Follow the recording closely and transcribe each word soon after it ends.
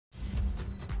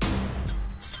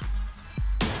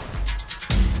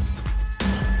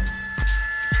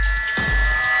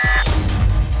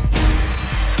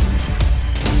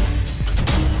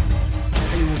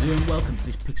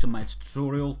Pixelmator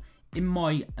tutorial. In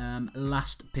my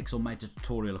last Pixelmator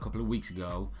tutorial a couple of weeks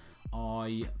ago,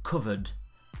 I covered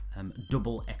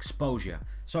double exposure.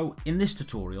 So in this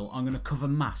tutorial I'm going to cover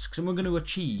masks, and we're going to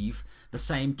achieve the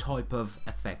same type of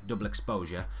effect, double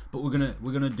exposure, but we're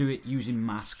going to do it using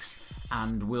masks,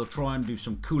 and we'll try and do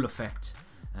some cool effect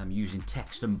using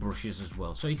text and brushes as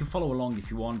well. So you can follow along if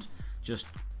you want. Just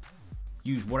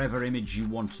use whatever image you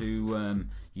want to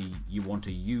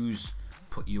use.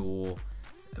 Put your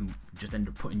just end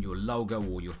up putting your logo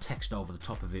or your text over the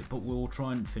top of it, but we'll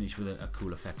try and finish with a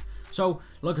cool effect. So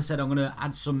like I said, I'm going to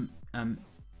add some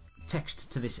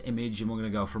text to this image, and we're going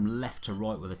to go from left to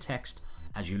right with the text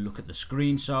as you look at the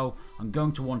screen. So I'm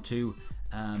going to want to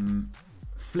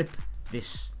flip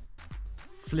this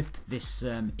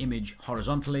image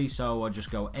horizontally, so I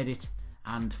just go edit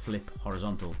and flip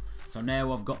horizontal. So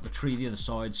now I've got the tree the other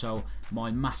side, so my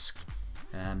mask,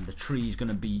 the tree is going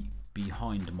to be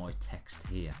behind my text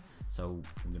here. So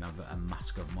we're going to have a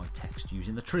mask of my text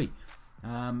using the tree.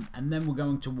 And then we're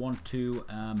going to want to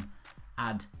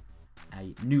add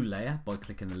a new layer by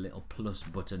clicking the little plus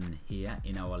button here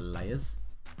in our layers.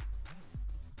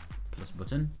 Plus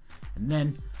button. And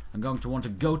then I'm going to want to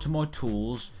go to my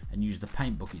tools and use the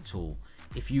paint bucket tool.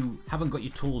 If you haven't got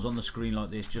your tools on the screen like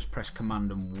this, just press Command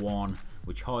and 1,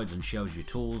 which hides and shows your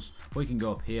tools. Or you can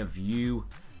go up here, View,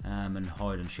 and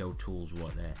hide and show tools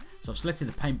right there. So I've selected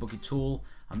the paint bucket tool.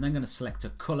 I'm then going to select a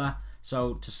color.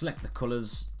 So to select the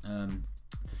colors,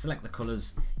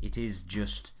 it is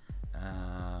just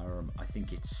I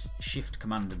think it's Shift,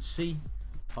 Command and C.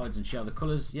 Hides and show the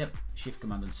colors. Yep, Shift,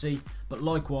 Command and C. But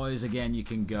likewise, again, you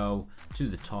can go to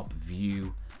the top,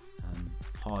 View,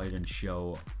 hide and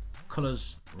show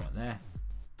colors right there.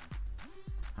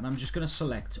 And I'm just going to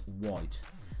select white.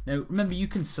 Now remember, you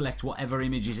can select whatever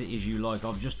images it is you like.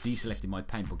 I've just deselected my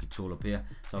paint bucket tool up here,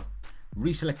 so I've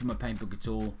reselected my paint bucket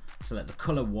tool, select the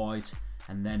color white,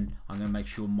 and then I'm going to make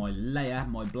sure my layer,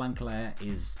 my blank layer,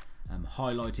 is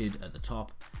highlighted at the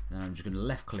top. And then I'm just going to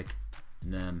left click,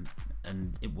 and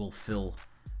it will fill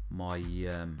my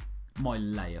my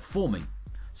layer for me.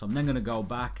 So I'm then going to go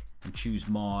back and choose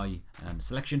my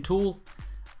selection tool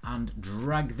and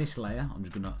drag this layer. I'm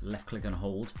just going to left click and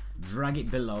hold, drag it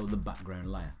below the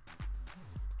background layer.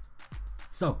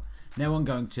 So now I'm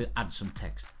going to add some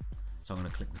text. So I'm going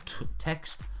to click the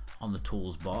text on the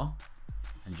tools bar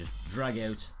and just drag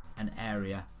out an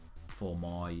area for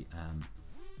my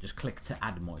just click to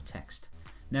add my text.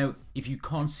 Now if you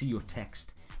can't see your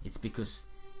text, it's because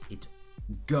it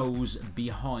goes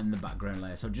behind the background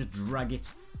layer, so just drag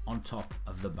it on top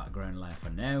of the background layer for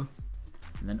now.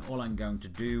 And then all I'm going to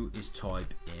do is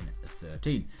type in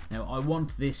 13. Now I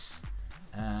want this,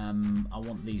 I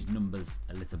want these numbers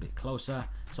a little bit closer,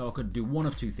 so I could do one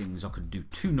of two things. I could do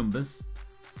two numbers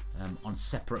on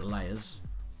separate layers,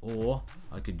 or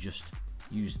I could just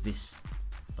use this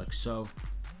like so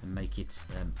and make it,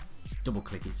 double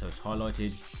click it so it's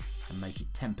highlighted, and make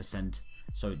it 10%,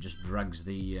 so it just drags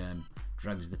the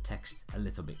text a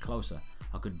little bit closer.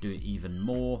 I could do it even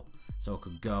more, so I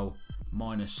could go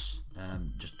minus,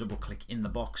 just double click in the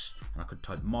box, and I could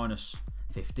type minus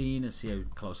 15 and see how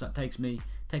close that takes me.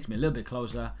 It takes me a little bit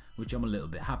closer, which I'm a little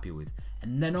bit happy with.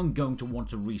 And then I'm going to want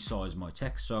to resize my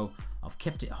text, so I've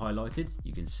kept it highlighted,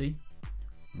 you can see.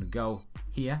 I'm going to go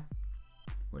here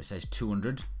where it says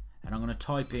 200, and I'm going to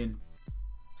type in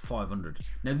 500.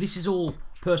 Now this is all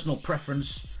personal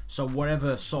preference, so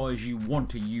whatever size you want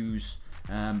to use,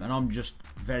 and I'm just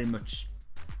very much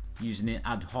using it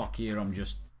ad hoc here. I'm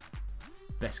just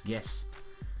best guess.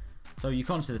 So you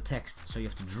can't see the text, so you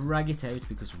have to drag it out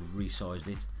because we've resized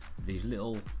it. These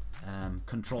little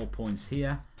control points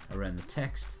here around the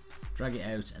text, drag it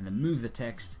out and then move the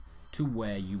text to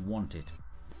where you want it.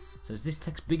 So is this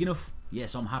text big enough?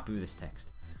 Yes, I'm happy with this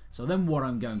text. So then what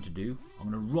I'm going to do,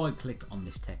 I'm going to right click on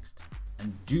this text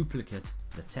and duplicate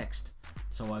the text,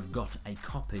 so I've got a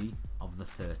copy of the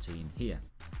 13 here,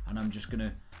 and I'm just going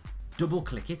to double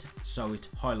click it so it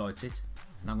highlights it,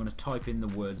 and I'm going to type in the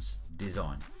words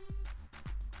design.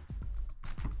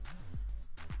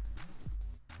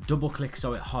 Double click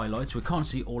so it highlights. We can't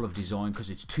see all of design because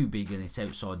it's too big and it's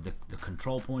outside the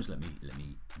control points. Let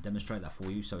me demonstrate that for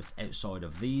you. So it's outside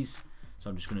of these, so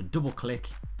I'm just going to double click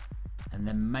and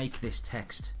then make this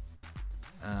text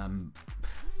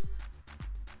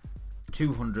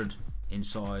 200 in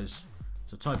size.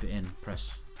 So type it in,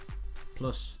 press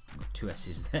plus, I've got two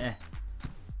S's there.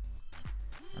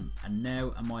 And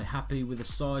now am I happy with the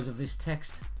size of this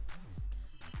text?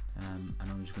 And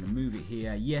I'm just going to move it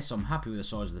here. Yes, I'm happy with the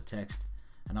size of the text,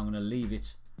 and I'm going to leave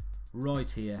it right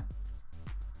here,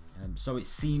 so it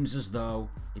seems as though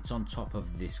it's on top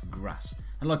of this grass.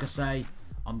 And like I say,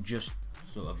 I'm just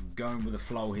sort of going with the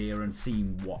flow here and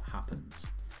seeing what happens.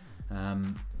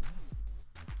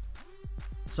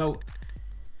 So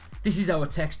this is our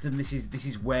text, and this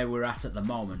is where we're at the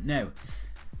moment. Now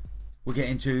we'll get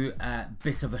into a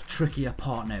bit of a trickier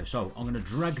part now. So I'm going to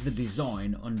drag the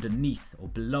design underneath or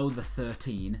below the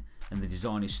 13, and the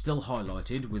design is still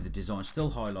highlighted. With the design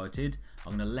still highlighted,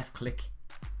 I'm going to left click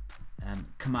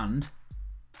command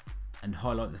and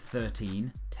highlight the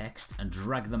 13 text and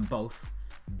drag them both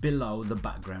below the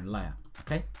background layer.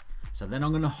 Okay, so then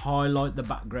I'm going to highlight the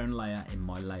background layer in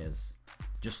my layers,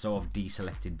 just so I've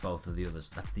deselected both of the others.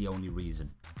 That's the only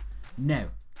reason. Now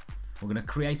we're going to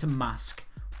create a mask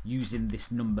using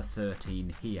this number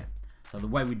 13 here. So the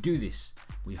way we do this,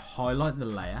 we highlight the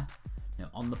layer. Now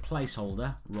on the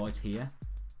placeholder right here,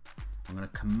 I'm going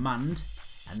to command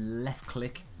and left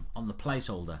click on the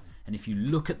placeholder, and if you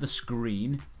look at the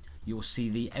screen, you'll see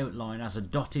the outline as a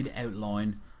dotted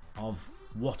outline of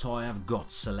what I have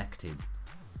got selected.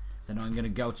 Then I'm going to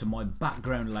go to my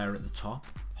background layer at the top,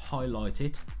 highlight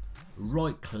it,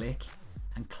 right click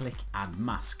and click add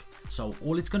mask. So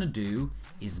all it's going to do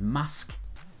is mask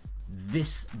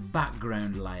this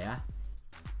background layer,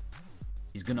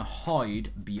 is going to hide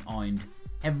behind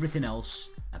everything else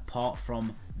apart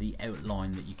from the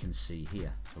outline that you can see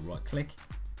here. So right click,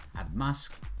 add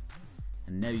mask,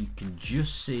 and now you can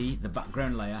just see the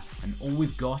background layer, and all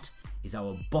we've got is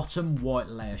our bottom white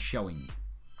layer showing.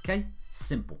 Okay,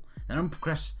 simple. Then I'm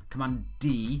press command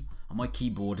D on my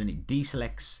keyboard and it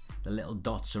deselects the little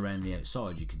dots around the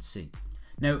outside, you can see.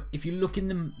 Now if you look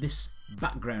in this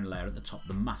background layer at the top,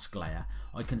 the mask layer,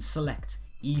 I can select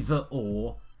either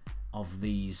or of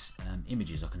these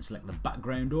images. I can select the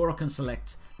background, or I can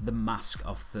select the mask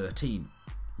of 13,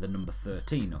 the number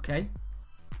 13. Okay,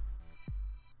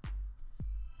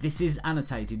 this is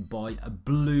annotated by a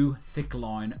blue thick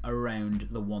line around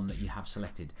the one that you have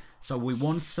selected. So we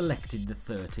want selected the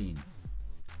 13.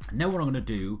 Now what I'm going to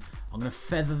do, I'm going to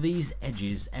feather these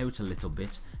edges out a little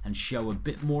bit and show a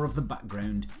bit more of the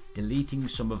background, deleting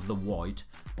some of the white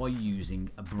by using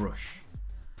a brush.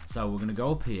 So we're going to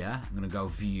go up here, I'm going to go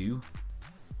view,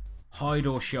 hide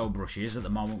or show brushes. At the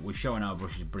moment we're showing our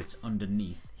brushes, but it's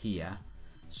underneath here.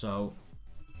 So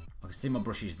I can see my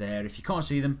brushes there. If you can't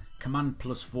see them, command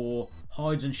 +4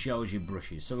 hides and shows your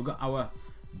brushes. So we've got our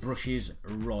brushes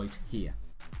right here.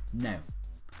 Now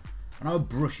on our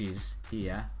brushes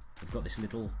here, we've got this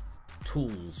little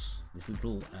tools, this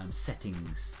little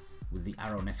settings with the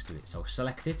arrow next to it. So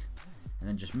select it and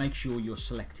then just make sure you're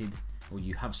selected, or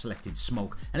you have selected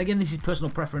smoke. And again, this is personal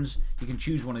preference. You can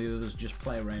choose one of the others. Just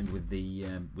play around with the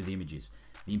images.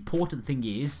 The important thing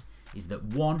is that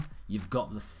 1, you've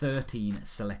got the 13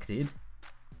 selected,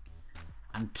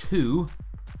 and 2,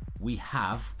 we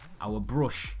have our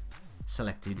brush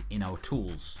selected in our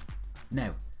tools.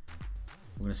 Now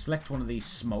we're going to select one of these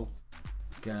smoke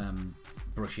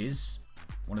brushes,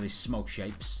 one of these smoke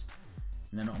shapes,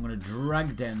 and then I'm going to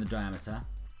drag down the diameter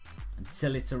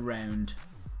until it's around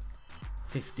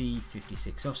 50,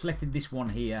 56. So I've selected this one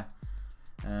here,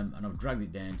 and I've dragged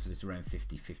it down until it's around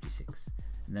 50, 56.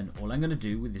 And then all I'm going to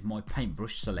do with my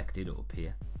paintbrush selected up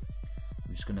here,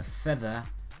 I'm just going to feather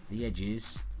the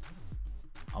edges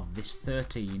of this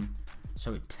 13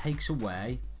 so it takes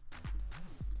away.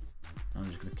 I'm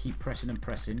just going to keep pressing and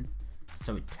pressing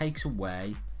so it takes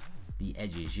away the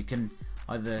edges. You can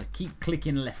either keep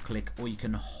clicking left click, or you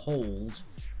can hold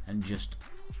and just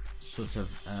sort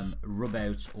of rub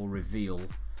out or reveal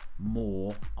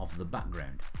more of the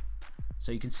background.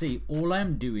 So you can see all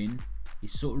I'm doing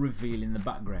is sort of revealing the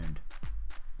background,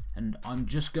 and I'm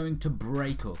just going to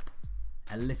break up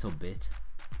a little bit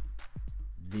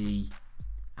the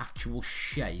actual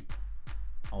shape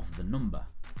of the number.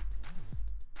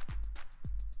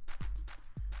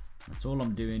 That's all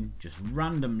I'm doing, just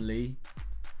randomly.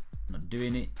 I'm not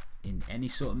doing it in any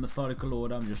sort of methodical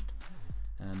order. I'm just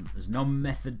there's no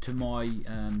method to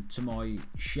my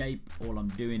shape. All I'm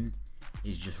doing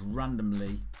is just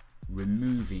randomly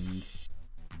removing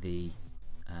the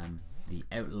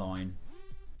outline,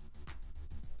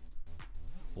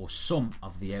 or some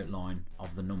of the outline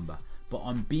of the number, but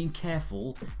I'm being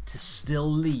careful to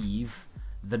still leave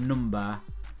the number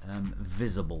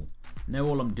visible. Now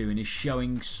all I'm doing is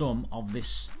showing some of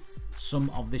this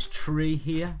tree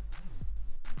here.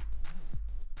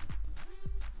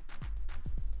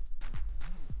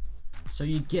 So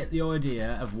you get the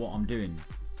idea of what I'm doing.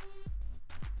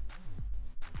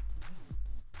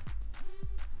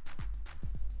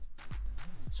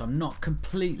 So I'm not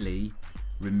completely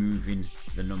removing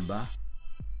the number,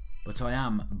 but I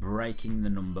am breaking the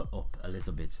number up a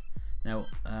little bit. Now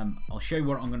I'll show you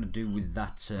what I'm going to do with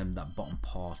that that bottom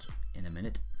part in a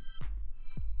minute.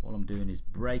 All I'm doing is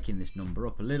breaking this number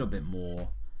up a little bit more,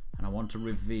 and I want to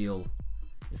reveal,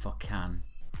 if I can,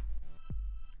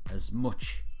 as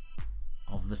much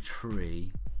of the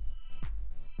tree.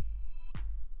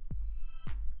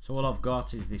 So all I've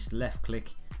got is this left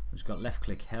click. I've just got left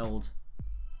click held.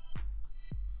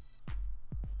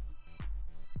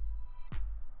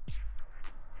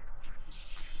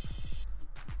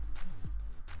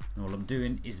 And all I'm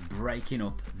doing is breaking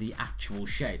up the actual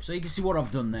shape. So you can see what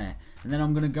I've done there. And then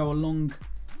I'm going to go along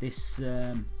this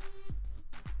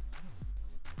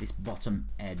this bottom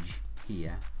edge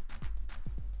here.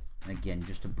 And again,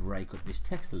 just to break up this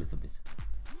text a little bit.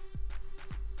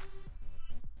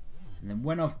 And then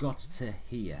when I've got to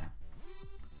here,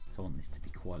 so I want this to be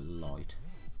quite light.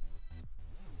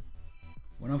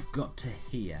 When I've got to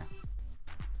here,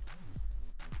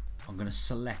 I'm going to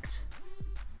select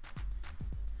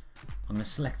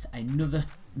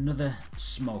another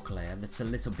smoke layer that's a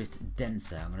little bit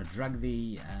denser. I'm going to drag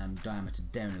the diameter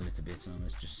down a little bit, and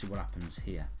let's just see what happens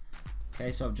here.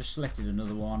 Okay, so I've just selected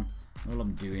another one. And all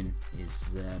I'm doing is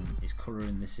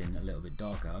colouring this in a little bit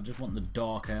darker. I just want the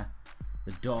darker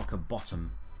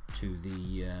bottom to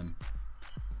the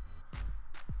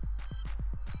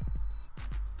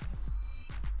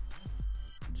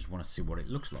I just want to see what it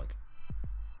looks like.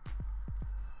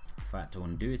 If I had to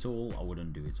undo it all, I would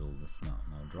undo it all. That's no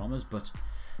dramas, but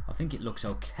I think it looks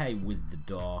okay with the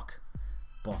dark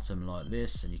bottom like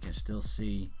this, and you can still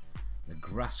see the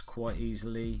grass quite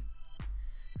easily.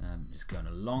 It's going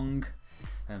along,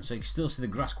 so you can still see the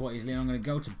grass quite easily. And I'm going to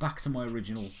go back to my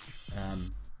original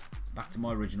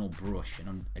brush, and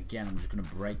I'm just going to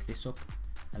break this up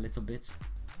a little bit.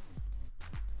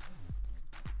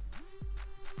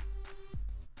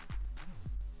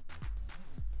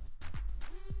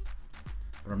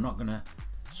 But I'm not going to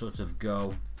sort of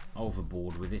go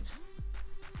overboard with it.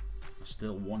 I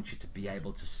still want you to be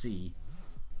able to see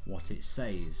what it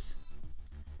says.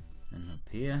 And up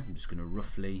here, I'm just going to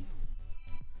roughly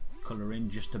colour in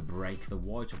just to break the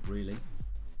white up, really.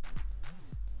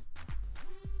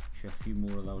 Show a few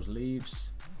more of those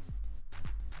leaves.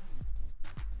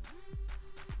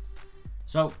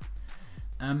 So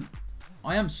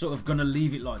I am sort of going to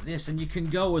leave it like this, and you can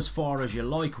go as far as you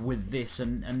like with this,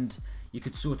 and you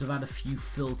could sort of add a few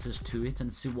filters to it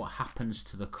and see what happens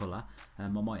to the colour. I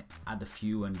might add a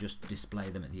few and just display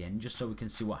them at the end, just so we can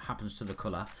see what happens to the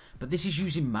colour. But this is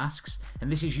using masks, and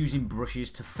this is using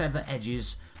brushes to feather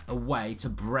edges away to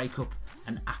break up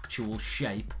an actual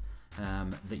shape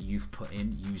that you've put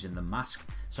in using the mask.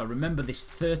 So remember, this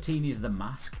 13 is the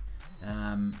mask,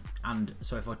 and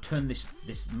so if I turn this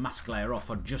mask layer off,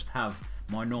 I'd just have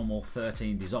my normal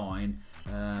 13 design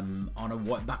on a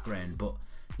white background. But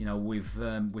you know,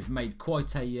 we've made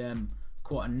quite a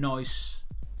nice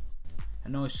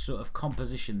sort of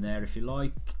composition there, if you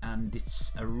like, and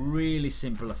it's a really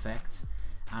simple effect,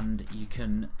 and you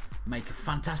can make a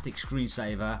fantastic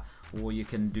screensaver, or you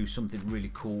can do something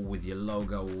really cool with your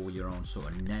logo or your own sort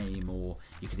of name, or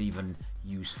you could even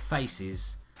use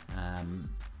faces.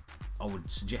 I would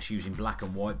suggest using black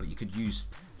and white, but you could use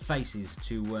faces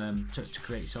to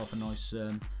create yourself a nice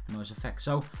effect.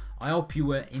 So I hope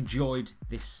you enjoyed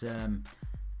this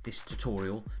this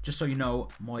tutorial. Just so you know,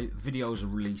 my videos are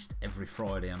released every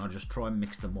Friday, and I just try and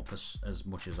mix them up as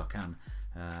much as I can,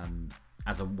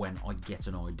 as and when I get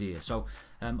an idea. So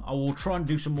I will try and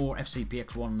do some more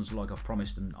FCPX ones like I've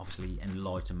promised, and obviously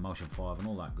Enlight and Motion 5 and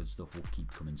all that good stuff will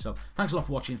keep coming. So thanks a lot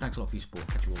for watching, thanks a lot for your support,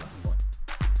 catch you all later, bye.